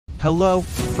Hello,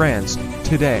 friends.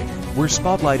 Today, we're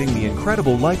spotlighting the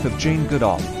incredible life of Jane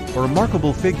Goodall, a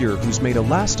remarkable figure who's made a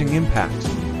lasting impact.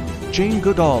 Jane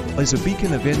Goodall is a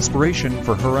beacon of inspiration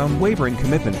for her unwavering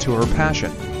commitment to her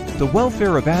passion, the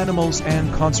welfare of animals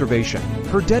and conservation.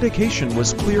 Her dedication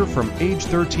was clear from age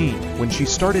 13 when she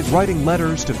started writing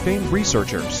letters to famed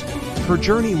researchers. Her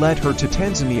journey led her to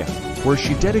Tanzania, where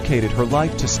she dedicated her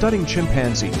life to studying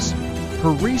chimpanzees. Her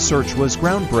research was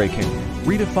groundbreaking,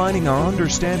 redefining our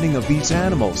understanding of these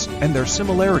animals and their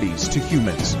similarities to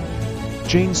humans.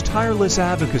 Jane's tireless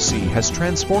advocacy has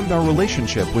transformed our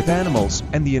relationship with animals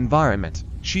and the environment.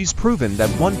 She's proven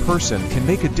that one person can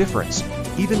make a difference,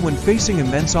 even when facing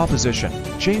immense opposition.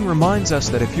 Jane reminds us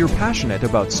that if you're passionate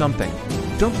about something,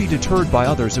 don't be deterred by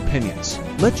others' opinions.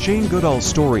 Let Jane Goodall's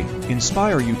story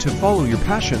inspire you to follow your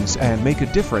passions and make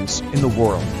a difference in the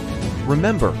world.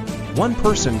 Remember, one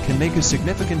person can make a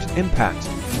significant impact.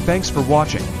 Thanks for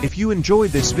watching. If you enjoyed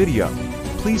this video,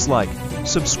 please like,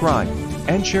 subscribe,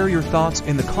 and share your thoughts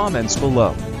in the comments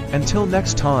below. Until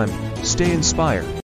next time, stay inspired.